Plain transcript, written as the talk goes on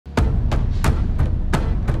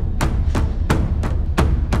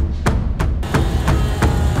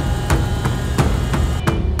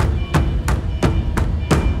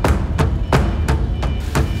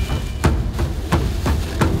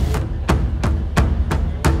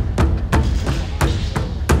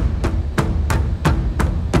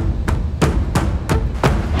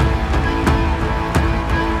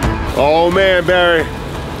Oh man, Barry.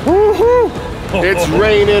 Woo-hoo. It's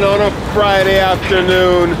raining on a Friday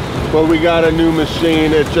afternoon, but we got a new machine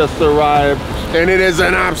that just arrived, and it is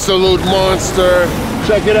an absolute monster.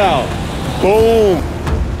 Check it out. Boom.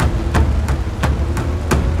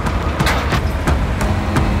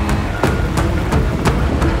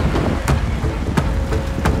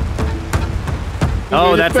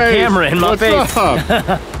 Oh, that's a camera in my face. What's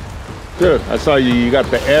up? Dude, I saw you got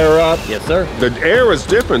the air up. Yes, sir. The air is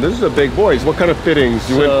different. This is a big boy. What kind of fittings?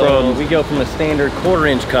 You went from? We go from a standard 1/4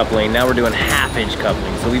 inch coupling. Now we're doing 1/2 inch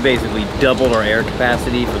coupling. So we basically doubled our air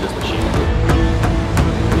capacity for this machine.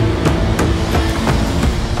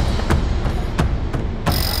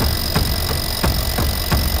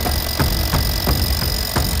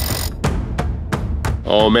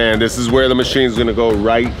 Oh man, this is where the machine is gonna go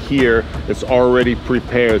right here. It's already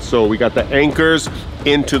prepared. So we got the anchors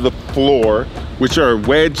into the floor, which are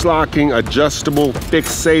wedge locking adjustable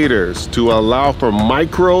fixators to allow for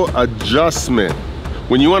micro adjustment.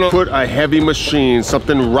 When you wanna put a heavy machine,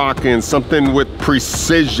 something rocking, something with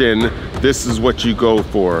precision, this is what you go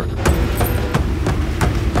for.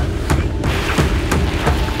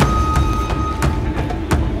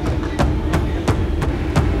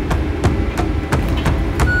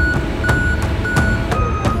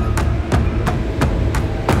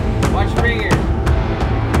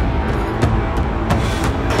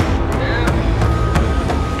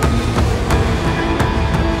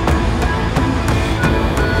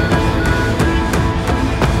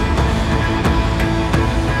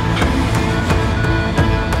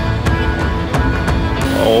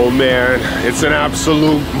 Oh man, it's an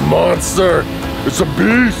absolute monster. It's a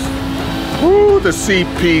beast. Woo, the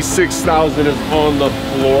CP6000 is on the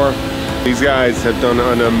floor. These guys have done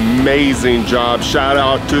an amazing job. Shout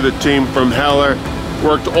out to the team from Heller.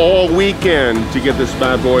 Worked all weekend to get this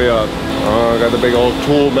bad boy up. I got the big old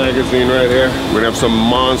tool magazine right here. We're gonna have some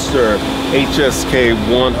monster HSK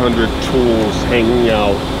 100 tools hanging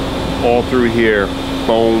out all through here.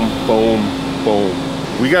 Boom, boom, boom.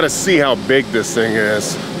 We gotta see how big this thing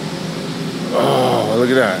is. Oh, look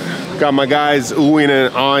at that. Got my guys oohing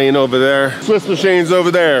and eyeing over there. Swiss machines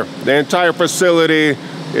over there. The entire facility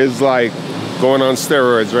is like going on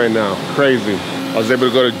steroids right now. Crazy. I was able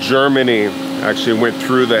to go to Germany. Actually went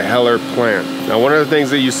through the Heller plant. Now, one of the things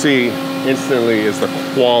that you see instantly is the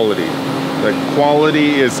quality. The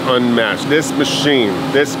quality is unmatched. This machine,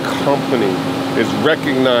 this company is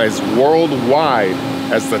recognized worldwide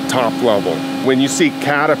as the top level. When you see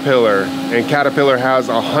Caterpillar, and Caterpillar has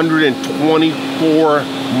 124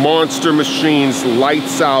 monster machines,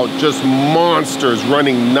 lights out, just monsters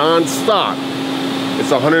running non-stop.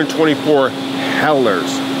 It's 124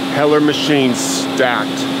 Hellers, Heller machines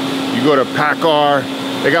stacked. You go to PACCAR,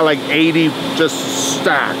 they got like 80 just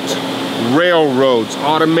stacked. Railroads,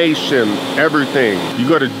 automation, everything. You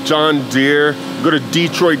go to John Deere, go to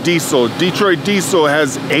Detroit Diesel. Detroit Diesel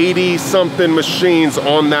has 80 something machines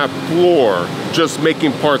on that floor just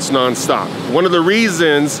making parts nonstop. One of the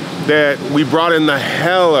reasons that we brought in the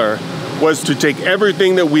Heller was to take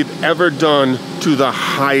everything that we've ever done to the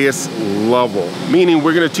highest level. Meaning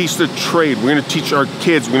we're gonna teach the trade, we're gonna teach our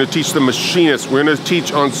kids, we're gonna teach the machinists, we're gonna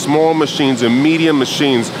teach on small machines and medium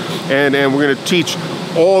machines, and we're gonna teach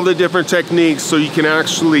all the different techniques so you can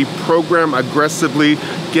actually program aggressively,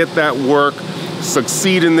 get that work,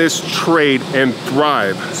 succeed in this trade, and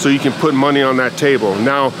thrive so you can put money on that table.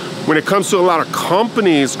 Now, when it comes to a lot of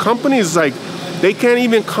companies like, they can't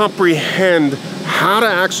even comprehend how to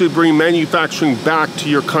actually bring manufacturing back to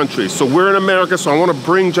your country. So we're in America, so I want to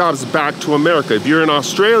bring jobs back to America. If you're in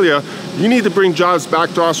Australia, you need to bring jobs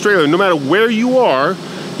back to Australia. No matter where you are,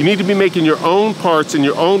 you need to be making your own parts in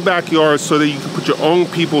your own backyard so that you can put your own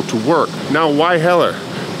people to work. Now, why Heller?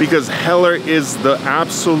 Because Heller is the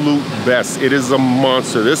absolute best. It is a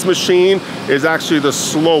monster. This machine is actually the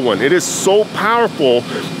slow one. It is so powerful,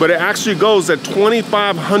 but it actually goes at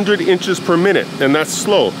 2,500 inches per minute, and that's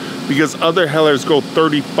slow because other Hellers go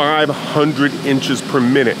 3,500 inches per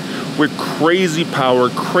minute with crazy power,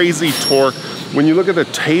 crazy torque. When you look at the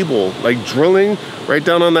table, like drilling right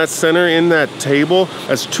down on that center in that table,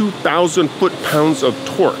 that's 2,000 foot-pounds of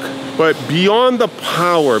torque. But beyond the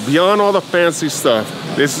power, beyond all the fancy stuff,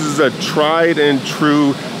 this is a tried and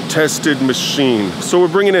true tested machine. So we're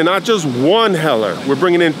bringing in not just one Heller, we're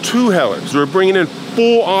bringing in 2 Hellers. We're bringing in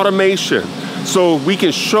full automation. So we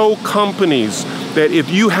can show companies that if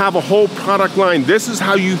you have a whole product line, this is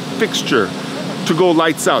how you fixture to go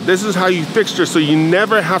lights out. This is how you fixture so you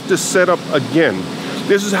never have to set up again.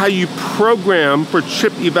 This is how you program for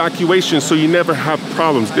chip evacuation so you never have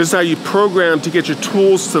problems. This is how you program to get your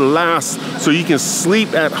tools to last so you can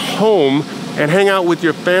sleep at home and hang out with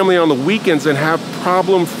your family on the weekends and have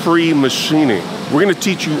problem-free machining. We're gonna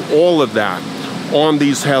teach you all of that on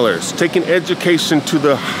these Hellers, taking education to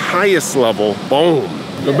the highest level. Boom.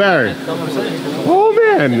 So Barry, oh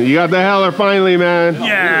man, you got the Heller finally, man.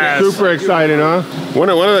 Yes. Super exciting, huh? One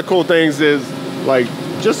of the cool things is like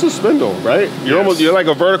just a spindle, right? You're like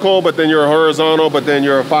a vertical, but then you're a horizontal, but then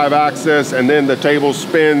you're a 5-axis, and then the table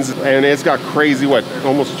spins, and it's got crazy, what,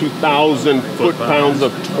 almost 2,000 foot-pounds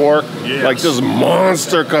of torque. Yes. Like just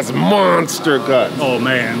monster cuts, monster cuts. Oh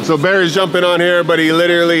man. So Barry's jumping on here, but he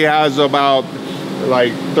literally has about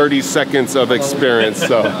like 30 seconds of experience,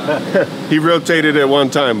 so he rotated it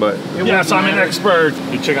one time, but Yes, I'm an expert.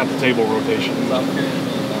 You check out the table rotation.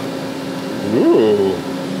 ooh.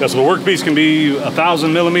 Yeah, so the workpiece can be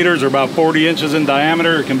 1,000 millimeters or about 40 inches in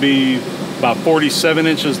diameter. It can be about 47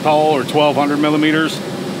 inches tall or 1,200 millimeters.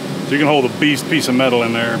 So you can hold a beast piece of metal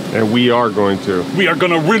in there. And we are going to. We are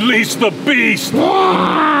gonna release the beast!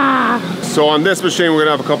 So on this machine, we're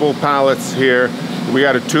gonna have a couple of pallets here. We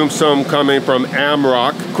got a tombstone coming from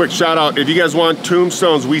Amrock. Quick shout out, if you guys want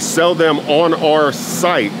tombstones, we sell them on our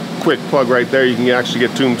site. Quick plug right there, you can actually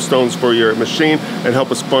get tombstones for your machine and help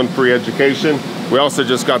us fund free education. We also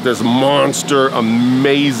just got this monster,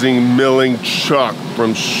 amazing milling chuck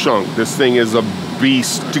from Shunk. This thing is a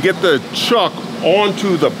beast. To get the chuck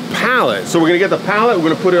onto the pallet, so we're gonna get the pallet, we're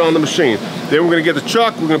gonna put it on the machine. Then we're gonna get the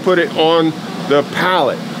chuck, we're gonna put it on the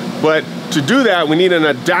pallet. But to do that, we need an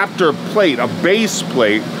adapter plate, a base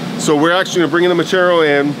plate. So we're actually gonna bring in the material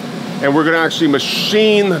in, and we're gonna actually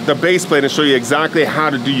machine the base plate and show you exactly how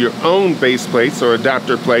to do your own base plates or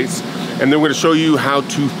adapter plates. And then we're gonna show you how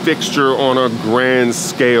to fixture on a grand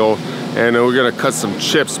scale. And then we're gonna cut some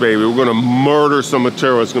chips, baby. We're gonna murder some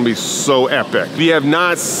material. It's gonna be so epic. If you have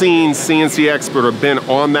not seen CNC Expert or been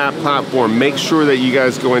on that platform, make sure that you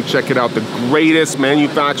guys go and check it out. The greatest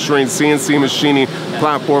manufacturing CNC machining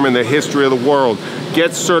platform in the history of the world.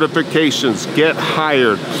 Get certifications, get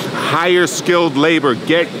hired, hire skilled labor,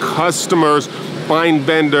 get customers, find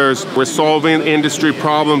vendors. We're solving industry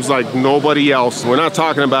problems like nobody else. We're not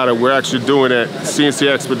talking about it, we're actually doing it.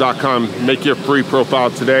 CNCExpert.com. Make your free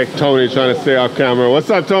profile today. Tony trying to stay off camera. What's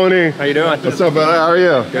up, Tony? How you doing? What's up, brother? How are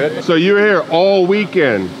you? Good. So you were here all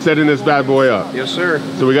weekend setting this bad boy up. Yes, sir.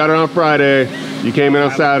 So we got it on Friday. You came in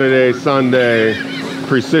on Saturday, Sunday.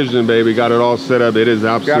 Precision, baby. Got it all set up. It is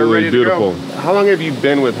absolutely beautiful. How long have you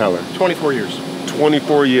been with Heller? 24 years.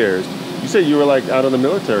 24 years. You said you were like out of the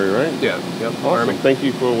military, right? Yeah. Yep. Awesome. Army. Thank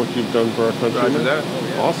you for what you've done for our country. Roger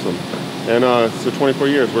that. Awesome. And so 24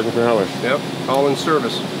 years working for Heller. Yep. All in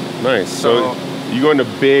service. Nice. So you go into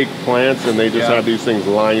big plants and they just have these things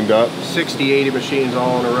lined up. 60, 80 machines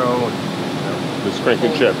all in a row. Just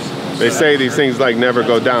cranking chips. They say these things like never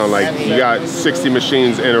go down. Like you got 60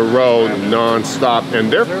 machines in a row non-stop,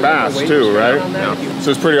 and they're fast too, right? Yeah. So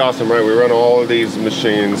it's pretty awesome, right? We run all of these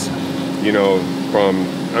machines, you know, from,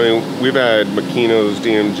 I mean, we've had Machinos,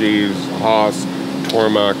 DMGs, Haas,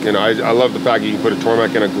 Tormach, and I love the fact you can put a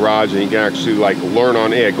Tormach in a garage and you can actually like learn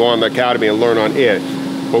on it, go on the academy and learn on it.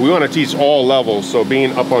 But we want to teach all levels, so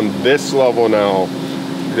being up on this level now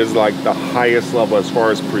is like the highest level as far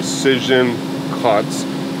as precision cuts,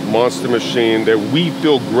 monster machine that we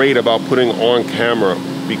feel great about putting on camera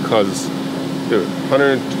because dude,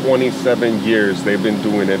 127 years they've been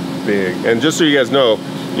doing it big. And just so you guys know,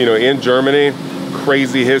 you know, in Germany,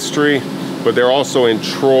 crazy history, but they're also in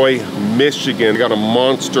Troy, Michigan. They got a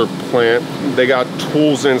monster plant. They got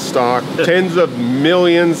tools in stock, tens of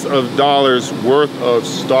millions of dollars worth of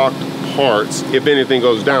stocked parts if anything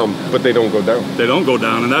goes down, but they don't go down. They don't go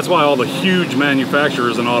down, and that's why all the huge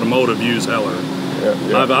manufacturers in automotive use Heller.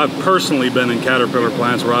 Yeah. I've personally been in Caterpillar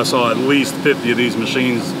plants where I saw at least 50 of these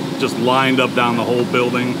machines just lined up down the whole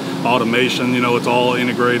building. Automation, you know, it's all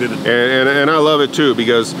integrated. And I love it too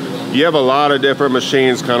because you have a lot of different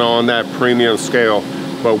machines kind of on that premium scale.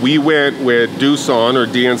 But we went with Doosan or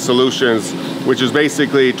DN Solutions, which is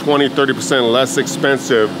basically 20–30% less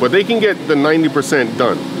expensive, but they can get the 90%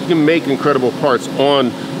 done. You can make incredible parts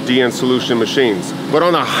on DN Solution machines. But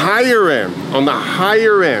on the higher end,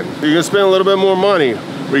 you're gonna spend a little bit more money,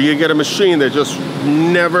 where you can get a machine that just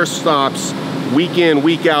never stops, week in,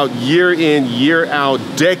 week out, year in, year out,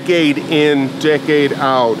 decade in, decade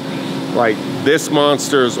out. Like this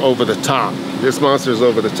monster's over the top. This monster's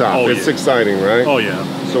over the top. Oh, it's yeah. exciting, right? Oh yeah.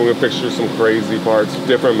 So we're gonna picture some crazy parts,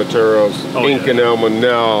 different materials, Inconel,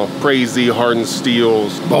 Monel, crazy hardened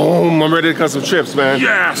steels. Boom, I'm ready to cut some chips, man.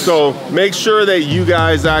 Yes! So make sure that you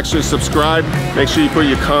guys actually subscribe. Make sure you put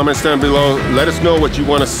your comments down below. Let us know what you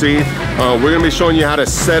wanna see. We're gonna be showing you how to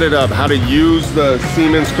set it up, how to use the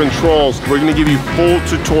Siemens controls. We're gonna give you full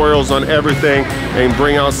tutorials on everything and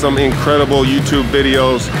bring out some incredible YouTube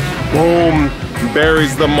videos. Boom.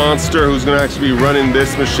 Barry's the monster who's gonna actually be running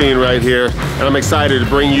this machine right here. And I'm excited to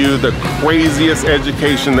bring you the craziest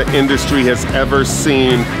education the industry has ever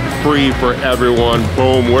seen, free for everyone.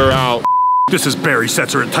 Boom, we're out. This is Barry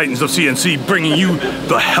Setzer at Titans of CNC bringing you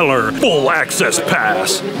the Heller Full Access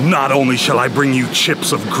Pass. Not only shall I bring you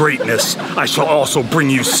chips of greatness, I shall also bring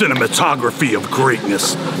you cinematography of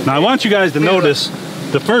greatness. Now I want you guys to notice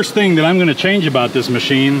the first thing that I'm gonna change about this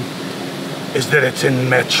machine is that it's in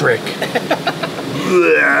metric.